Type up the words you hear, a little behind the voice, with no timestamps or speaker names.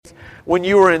when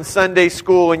you were in Sunday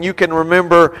school and you can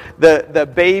remember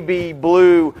the baby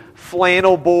blue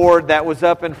flannel board that was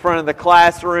up in front of the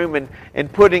classroom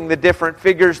and putting the different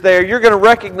figures there. You're going to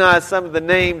recognize some of the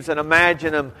names and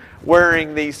imagine them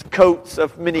wearing these coats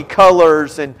of many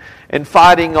colors and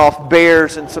fighting off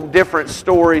bears and some different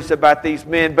stories about these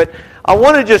men. But I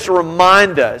want to just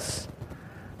remind us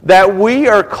that we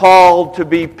are called to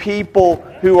be people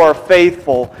who are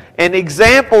faithful. And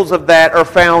examples of that are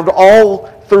found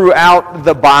all throughout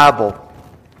the Bible.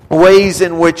 Ways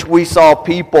in which we saw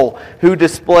people who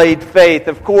displayed faith.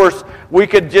 Of course, we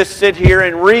could just sit here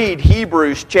and read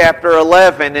Hebrews chapter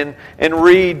 11 and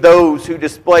read those who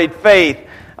displayed faith.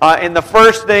 And the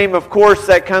first name, of course,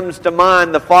 that comes to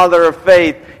mind, the father of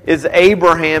faith, is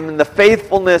Abraham, and the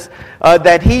faithfulness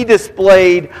that he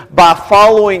displayed by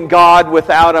following God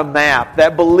without a map.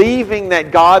 That believing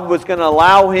that God was going to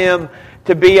allow him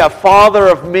to be a father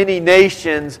of many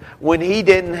nations when he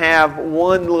didn't have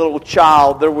one little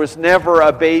child. There was never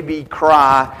a baby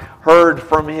cry heard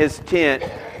from his tent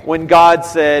when God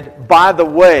said, by the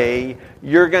way,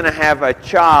 you're going to have a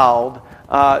child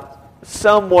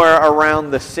somewhere around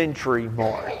the century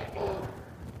mark.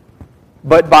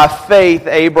 But by faith,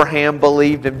 Abraham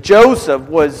believed him. Joseph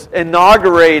was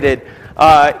inaugurated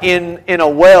in a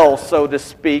well, so to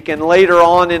speak, and later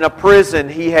on in a prison,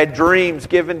 he had dreams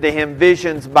given to him,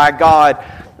 visions by God,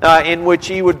 in which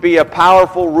he would be a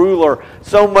powerful ruler,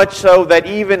 so much so that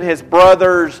even his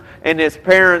brothers and his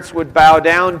parents would bow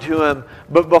down to him.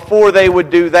 But before they would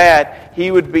do that,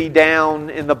 he would be down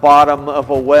in the bottom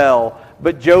of a well.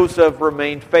 But Joseph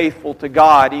remained faithful to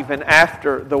God even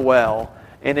after the well.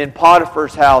 And in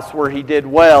Potiphar's house, where he did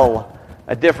well,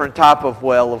 a different type of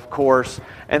well, of course,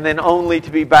 and then only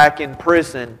to be back in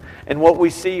prison. And what we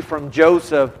see from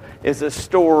Joseph is a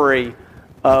story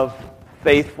of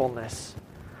faithfulness.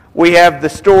 We have the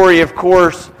story, of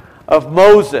course, of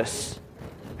Moses,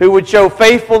 who would show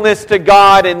faithfulness to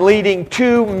God in leading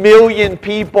 2 million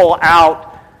people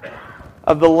out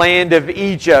of the land of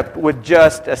Egypt with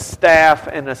just a staff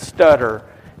and a stutter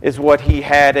is what he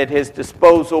had at his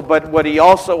disposal. But what he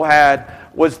also had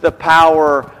was the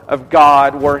power of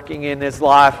God working in his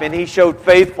life. And he showed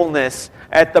faithfulness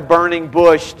at the burning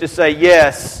bush to say,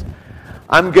 yes,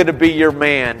 I'm going to be your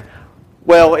man.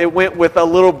 Well, it went with a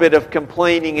little bit of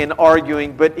complaining and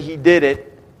arguing, but he did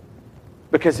it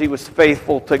because he was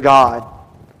faithful to God.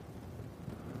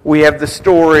 We have the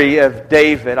story of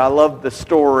David. I love the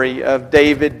story of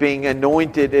David being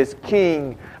anointed as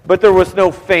king. But there was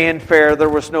no fanfare, there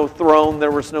was no throne,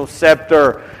 there was no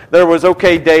scepter. There was,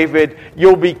 okay, David,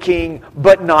 you'll be king,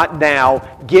 but not now.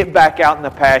 Get back out in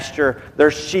the pasture.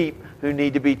 There's sheep who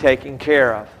need to be taken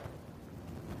care of.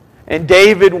 And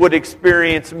David would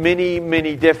experience many,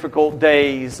 many difficult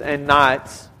days and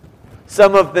nights.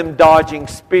 Some of them dodging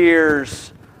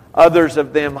spears, others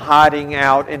of them hiding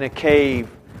out in a cave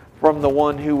from the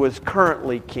one who was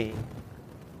currently king.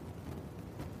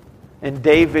 And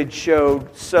David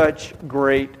showed such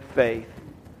great faith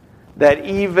that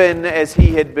even as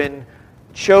he had been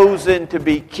chosen to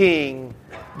be king,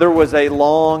 there was a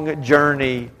long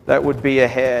journey that would be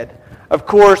ahead. Of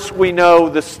course, we know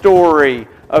the story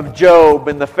of Job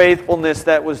and the faithfulness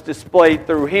that was displayed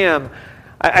through him.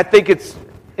 I think it's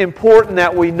important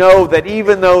that we know that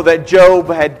even though that Job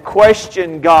had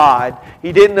questioned God,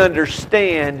 he didn't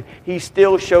understand, he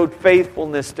still showed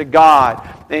faithfulness to God.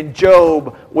 And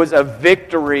Job was a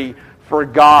victory for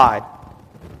God.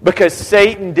 Because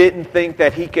Satan didn't think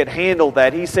that he could handle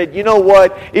that. He said, you know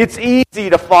what? It's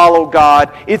easy to follow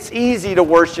God. It's easy to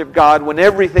worship God when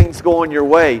everything's going your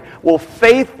way. Well,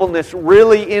 faithfulness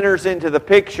really enters into the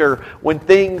picture when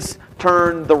things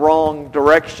turn the wrong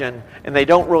direction and they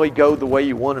don't really go the way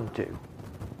you want them to.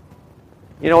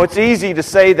 You know, it's easy to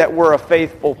say that we're a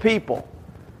faithful people.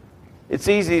 It's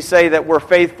easy to say that we're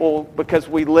faithful because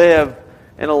we live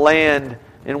in a land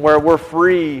and where we're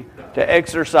free to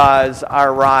exercise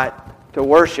our right to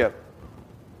worship.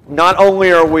 Not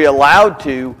only are we allowed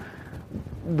to,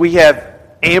 we have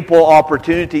ample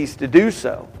opportunities to do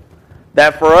so.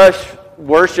 That for us,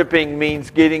 worshiping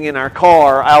means getting in our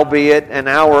car, albeit an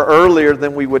hour earlier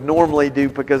than we would normally do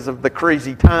because of the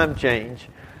crazy time change.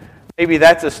 Maybe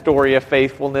that's a story of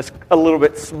faithfulness, a little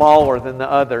bit smaller than the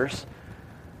others.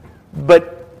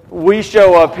 But we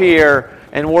show up here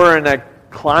and we're in a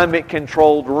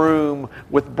climate-controlled room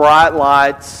with bright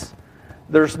lights.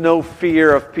 There's no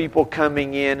fear of people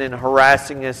coming in and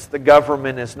harassing us. The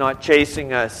government is not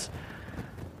chasing us.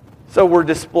 So we're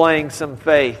displaying some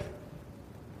faith.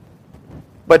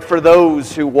 But for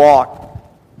those who walk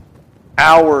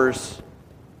hours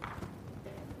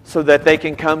so that they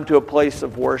can come to a place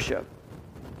of worship,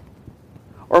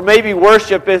 Or maybe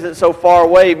worship isn't so far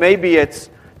away. Maybe it's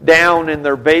down in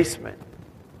their basement.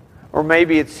 Or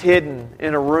maybe it's hidden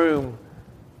in a room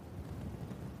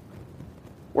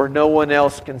where no one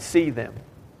else can see them.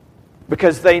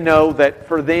 Because they know that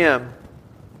for them,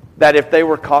 that if they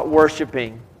were caught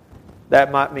worshiping, that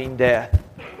might mean death.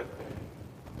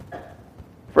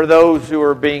 For those who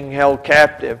are being held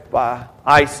captive by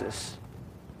ISIS,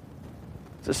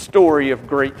 it's a story of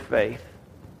great faith.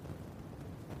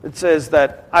 It says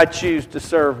that I choose to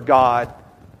serve God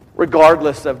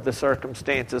regardless of the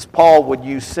circumstances. Paul would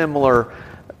use similar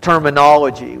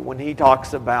terminology when he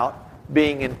talks about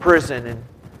being in prison. And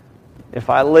if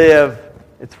I live,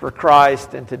 it's for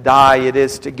Christ, and to die, it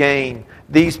is to gain.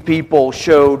 These people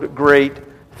showed great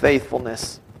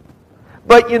faithfulness.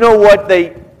 But you know what?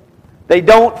 They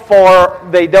don't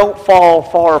fall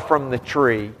far from the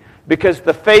tree, because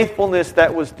the faithfulness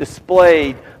that was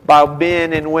displayed by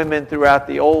men and women throughout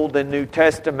the Old and New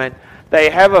Testament, they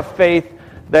have a faith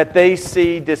that they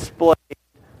see displayed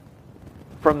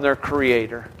from their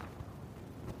Creator.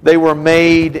 They were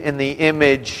made in the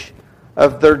image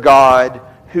of their God,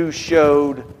 who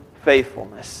showed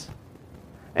faithfulness.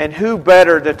 And who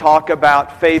better to talk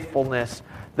about faithfulness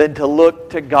than to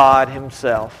look to God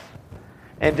Himself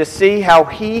and to see how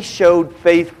He showed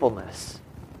faithfulness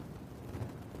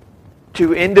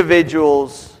to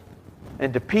individuals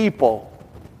and to people,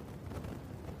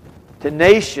 to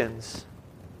nations,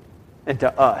 and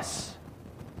to us.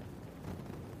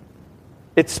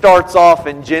 It starts off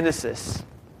in Genesis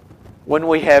when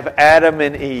we have Adam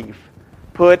and Eve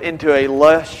put into a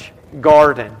lush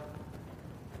garden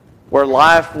where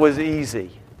life was easy.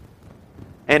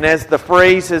 And as the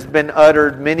phrase has been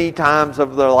uttered many times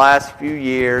over the last few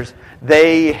years,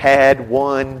 they had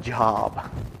one job.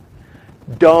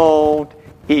 Don't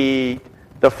eat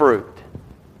the fruit.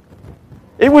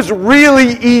 It was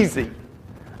really easy.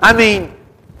 I mean,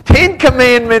 10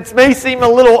 commandments may seem a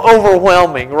little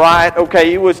overwhelming, right?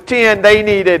 Okay, it was 10. They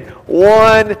needed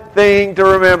one thing to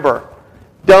remember.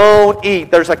 Don't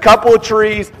eat. There's a couple of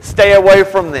trees. Stay away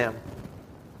from them.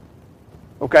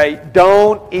 Okay?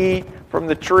 Don't eat from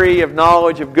the tree of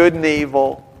knowledge of good and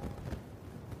evil.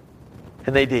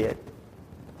 And they did.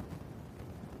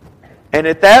 And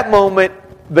at that moment,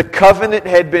 the covenant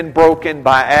had been broken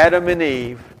by Adam and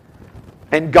Eve,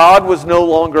 and God was no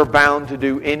longer bound to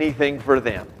do anything for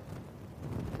them.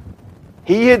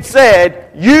 He had said,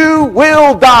 "You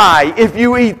will die if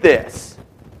you eat this."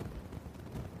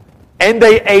 And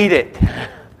they ate it.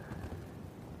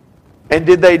 And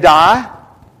did they die?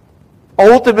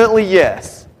 Ultimately,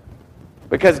 yes.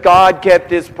 Because God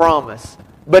kept His promise.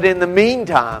 But in the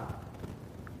meantime,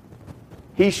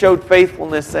 He showed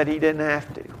faithfulness that He didn't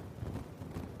have to.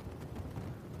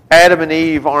 Adam and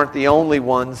Eve aren't the only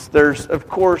ones. There's, of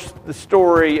course, the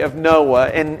story of Noah,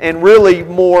 and really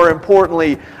more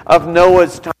importantly, of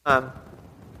Noah's time.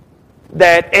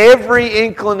 That every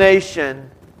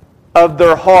inclination of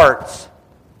their hearts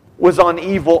was on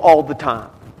evil all the time.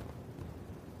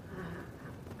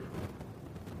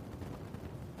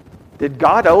 Did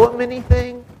God owe them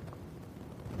anything?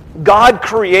 God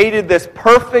created this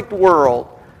perfect world.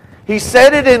 He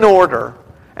set it in order.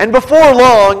 And before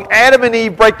long, Adam and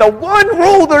Eve break the one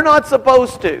rule they're not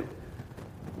supposed to.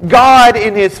 God,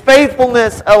 in His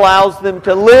faithfulness, allows them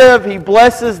to live. He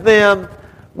blesses them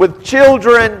with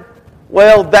children.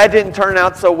 Well, that didn't turn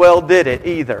out so well, did it,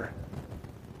 either?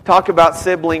 Talk about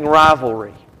sibling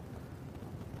rivalry.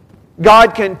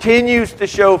 God continues to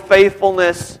show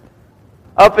faithfulness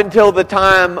up until the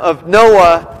time of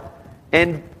Noah,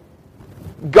 and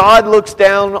God looks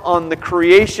down on the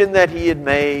creation that He had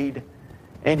made,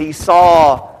 and He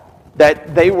saw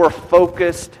that they were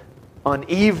focused on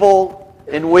evil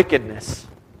and wickedness.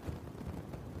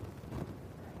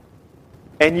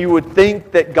 And you would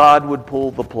think that God would pull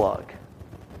the plug.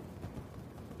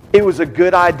 It was a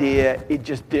good idea, it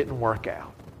just didn't work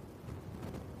out.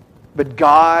 But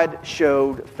God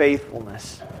showed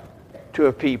faithfulness to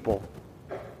a people.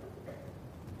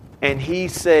 And He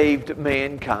saved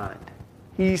mankind.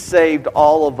 He saved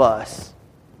all of us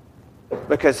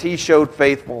because He showed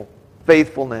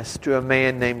faithfulness to a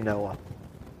man named Noah.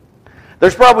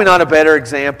 There's probably not a better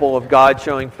example of God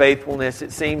showing faithfulness,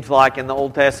 it seems like, in the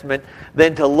Old Testament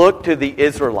than to look to the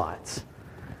Israelites.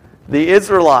 The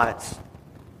Israelites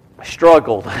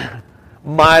struggled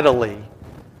mightily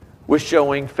with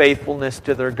showing faithfulness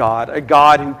to their God, a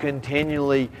God who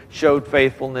continually showed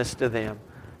faithfulness to them.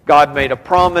 God made a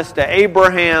promise to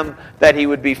Abraham that He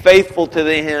would be faithful to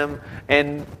him,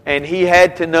 and he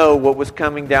had to know what was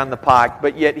coming down the pike,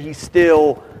 but yet He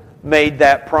still made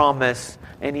that promise,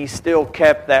 and He still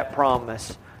kept that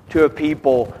promise to a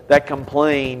people that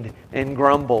complained and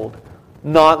grumbled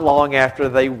not long after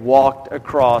they walked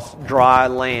across dry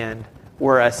land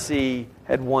where a sea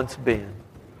had once been.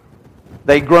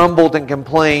 They grumbled and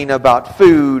complained about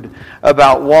food,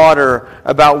 about water,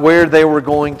 about where they were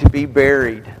going to be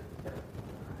buried.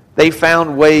 They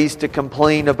found ways to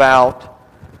complain about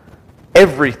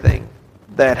everything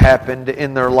that happened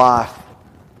in their life.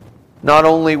 Not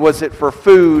only was it for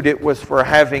food, it was for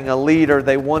having a leader.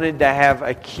 They wanted to have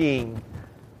a king.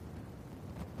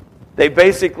 They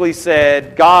basically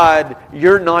said, God,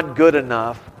 you're not good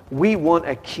enough. We want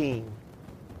a king.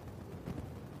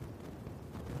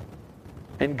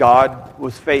 And God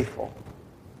was faithful.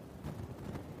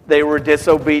 They were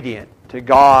disobedient to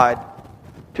God,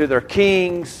 to their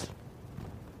kings,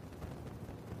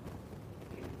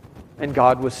 and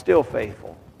God was still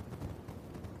faithful.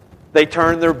 They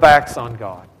turned their backs on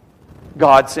God.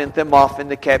 God sent them off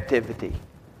into captivity.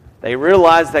 They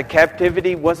realized that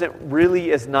captivity wasn't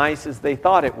really as nice as they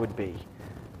thought it would be.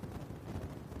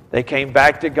 They came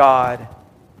back to God,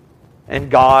 and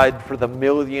God, for the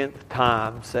millionth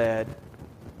time, said,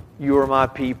 you are my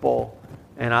people,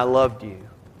 and I loved you,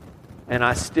 and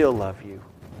I still love you,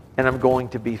 and I'm going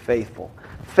to be faithful.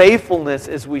 Faithfulness,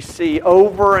 as we see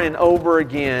over and over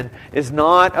again, is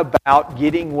not about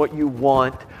getting what you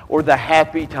want or the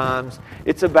happy times.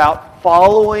 It's about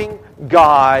following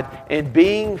God and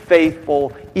being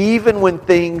faithful even when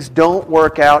things don't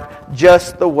work out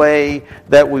just the way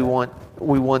that we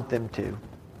want them to.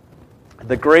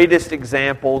 The greatest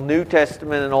example, New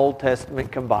Testament and Old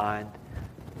Testament combined,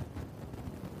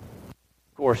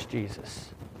 of course, Jesus.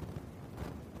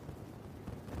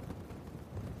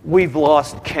 We've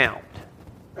lost count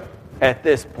at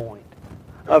this point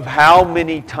of how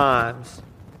many times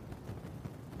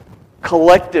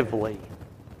collectively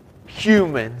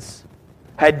humans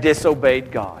had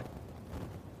disobeyed God.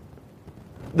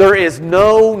 There is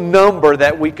no number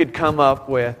that we could come up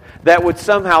with that would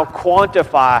somehow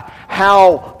quantify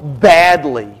how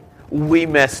badly we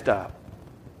messed up.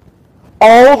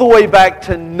 All the way back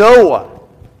to Noah,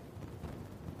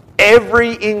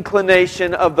 every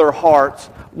inclination of their hearts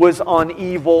was on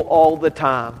evil all the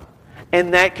time.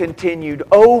 And that continued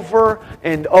over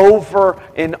and over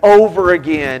and over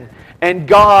again. And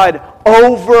God,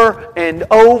 over and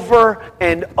over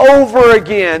and over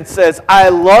again, says, I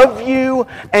love you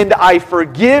and I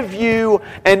forgive you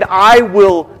and I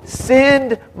will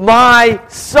send my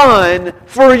Son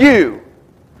for you.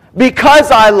 Because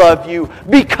I love you,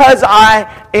 because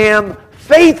I am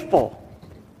faithful.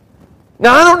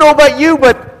 Now, I don't know about you,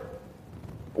 but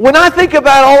when I think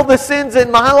about all the sins in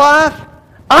my life,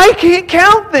 I can't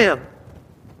count them.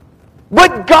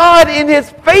 But God, in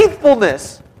His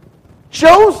faithfulness,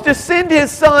 chose to send His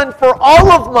Son for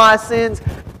all of my sins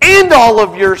and all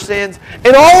of your sins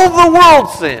and all of the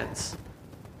world's sins.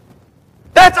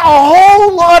 That's a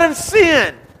whole lot of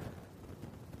sin.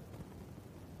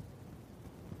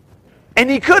 And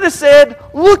He could have said,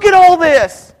 look at all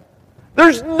this.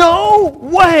 There's no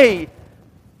way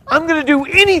I'm going to do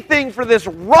anything for this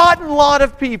rotten lot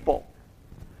of people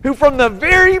who from the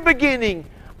very beginning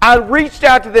I reached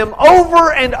out to them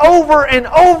over and over and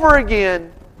over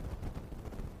again,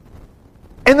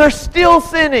 and they're still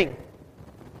sinning.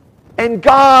 And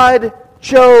God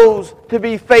chose to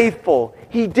be faithful.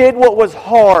 He did what was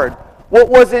hard, what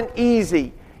wasn't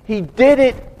easy. He did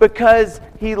it because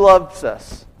He loves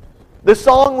us. The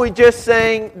song we just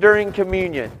sang during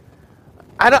communion,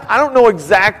 I don't know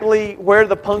exactly where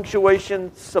the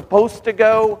punctuation's supposed to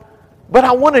go, but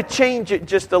I want to change it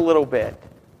just a little bit.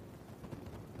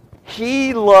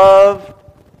 He loved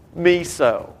me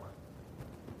so.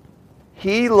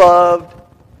 He loved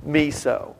me so.